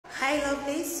Hi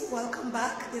lovelies, welcome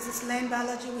back. This is Learn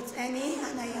Biology with Annie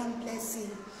and I am Blessing.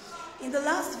 In the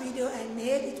last video I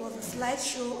made, it was a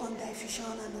slideshow on diffusion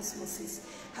and osmosis.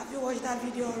 Have you watched that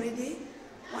video already?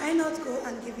 Why not go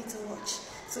and give it a watch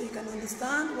so you can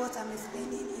understand what I'm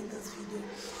explaining in this video.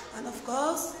 And of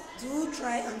course, do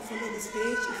try and follow this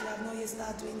page if you have not yet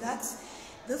started doing that.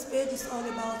 This page is all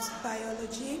about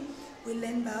biology. We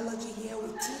learn biology here, we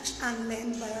teach and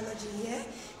learn biology here.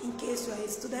 In case you are a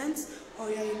student or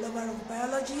you are a lover of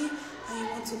biology and you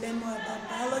want to learn more about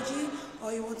biology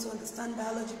or you want to understand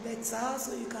biology better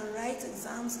so you can write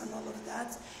exams and all of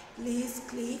that, please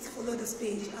click follow this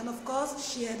page and of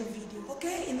course share the video.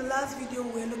 Okay, in the last video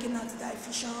we were looking at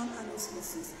diffusion and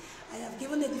osmosis. I have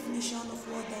given a definition of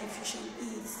what diffusion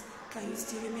is. Can you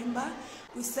still remember?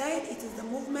 We said it is the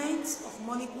movement of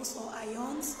molecules or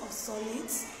ions of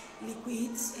solids,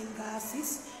 liquids and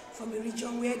gases from a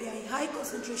region where they are in high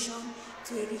concentration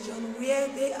to a region where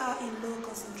they are in low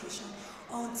concentration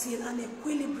until an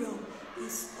equilibrium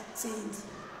is obtained,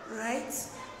 right?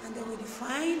 And then we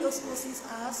define osmosis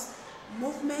as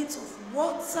movement of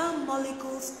water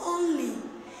molecules only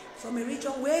from a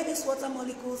region where these water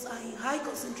molecules are in high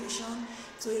concentration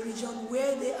to a region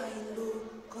where they are in low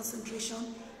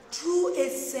concentration through a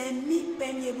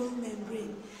semi-permeable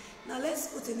membrane. Now let's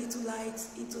put a little light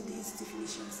into these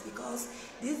definitions because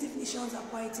these definitions are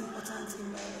quite important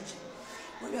in biology.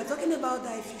 When we are talking about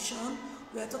diffusion,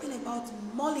 we are talking about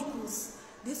molecules.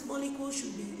 These molecules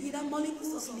should be either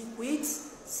molecules of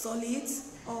liquids,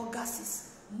 solids, or gases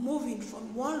moving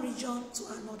from one region to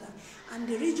another. And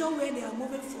the region where they are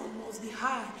moving from must be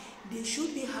high. They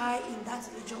should be high in that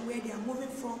region where they are moving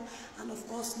from and of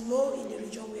course low in the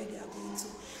region where they are going to.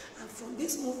 And from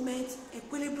this movement,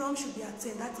 equilibrium should be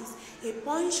attained. That is, a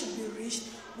point should be reached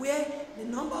where the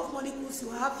number of molecules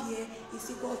you have here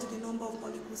is equal to the number of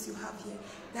molecules you have here.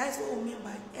 That is what we mean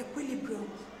by equilibrium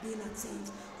being attained.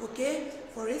 Okay?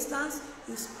 For instance,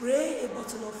 you spray a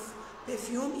bottle of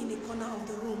perfume in the corner of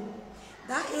the room.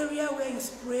 That area where you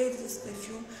sprayed this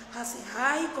perfume has a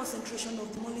high concentration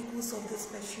of the molecules of this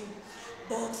perfume.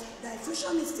 But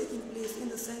diffusion is taking place in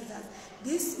the sense that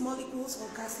these molecules or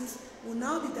gases will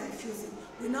now be diffusing,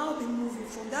 will now be moving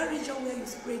from that region where you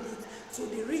sprayed it to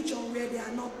the region where they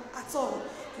are not at all,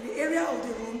 to the area of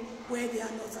the room where they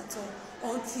are not at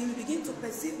all, until you begin to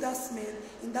perceive that smell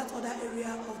in that other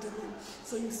area of the room.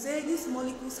 So you say these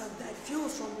molecules have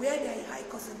diffused from where they are in high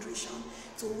concentration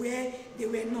to where they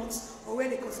were not, or where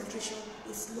the concentration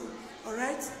is low.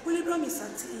 Alright? Equilibrium is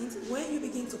attained when you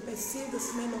begin to perceive the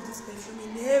smell of this perfume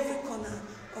in every corner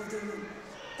of the room.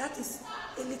 That is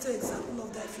a little example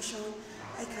of diffusion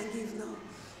I can give now.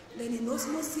 Then in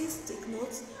osmosis, take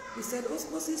note, we said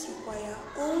osmosis requires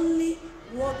only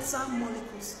water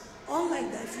molecules.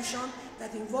 Unlike diffusion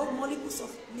that involve molecules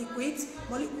of liquids,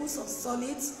 molecules of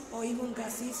solids, or even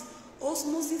gases,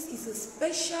 osmosis is a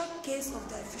special case of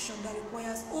diffusion that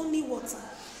requires only water.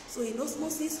 So in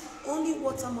osmosis, only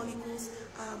water molecules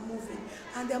are moving.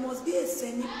 And there must be a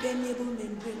semi-permeable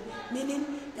membrane, meaning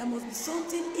there must be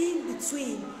something in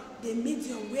between the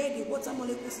medium where the water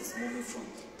molecules is moving from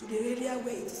to the area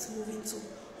where it is moving to.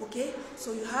 Okay?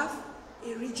 So you have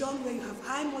a region where you have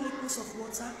high molecules of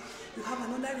water, you have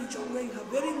another region where you have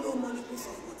very low molecules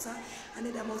of water, and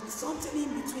then there must be something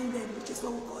in between them, which is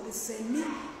what we call the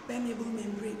semi-permeable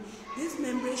membrane. This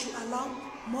membrane should allow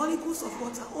molecules of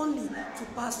water only to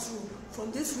pass through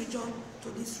from this region to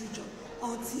this region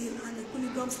until an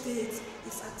equilibrium state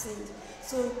is attained.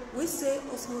 So we say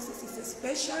osmosis is a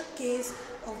special case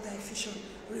of diffusion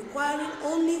requiring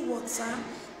only water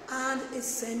and a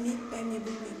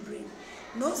semi-permeable membrane.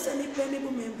 No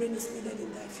semi-permeable membrane is needed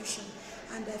in diffusion,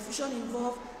 and diffusion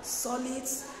involves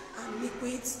solids and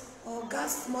liquids or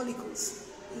gas molecules.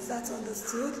 Is that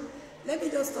understood? Let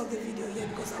me just stop the video here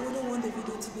because I wouldn't want the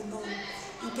video to be long.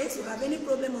 In case you have any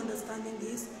problem understanding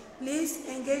this, please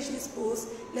engage this post.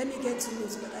 Let me get to know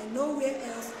so that I know where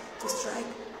else to strike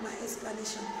my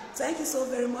explanation. Thank you so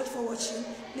very much for watching.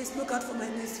 Please look out for my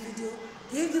next video.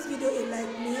 Give this video a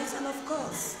like, please, and of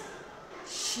course,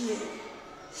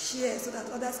 share so that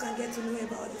others can get to know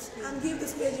about this, and give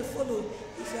this page a follow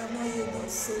if you have not yet done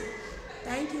so.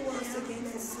 Thank you once again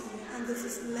for seeing, and this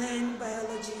is Learn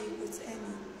Biology with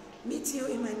Annie. Meet you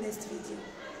in my next video.